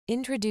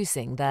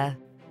Introducing the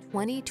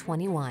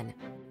 2021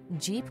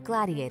 Jeep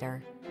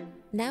Gladiator.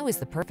 Now is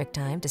the perfect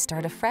time to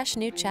start a fresh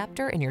new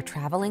chapter in your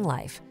traveling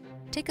life.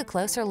 Take a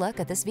closer look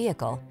at this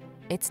vehicle.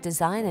 Its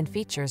design and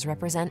features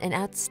represent an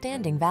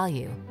outstanding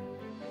value.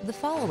 The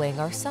following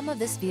are some of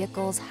this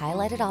vehicle's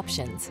highlighted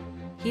options: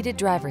 heated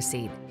driver's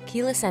seat,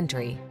 keyless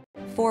entry,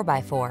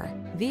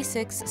 4x4,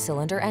 V6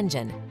 cylinder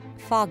engine,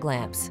 fog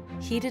lamps,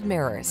 heated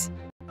mirrors,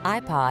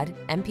 iPod,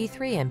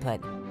 MP3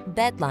 input,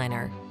 bed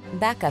liner,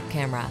 backup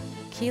camera,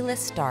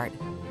 keyless start.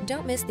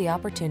 Don't miss the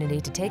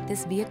opportunity to take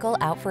this vehicle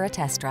out for a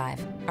test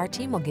drive. Our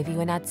team will give you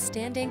an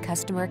outstanding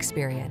customer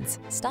experience.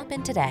 Stop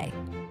in today.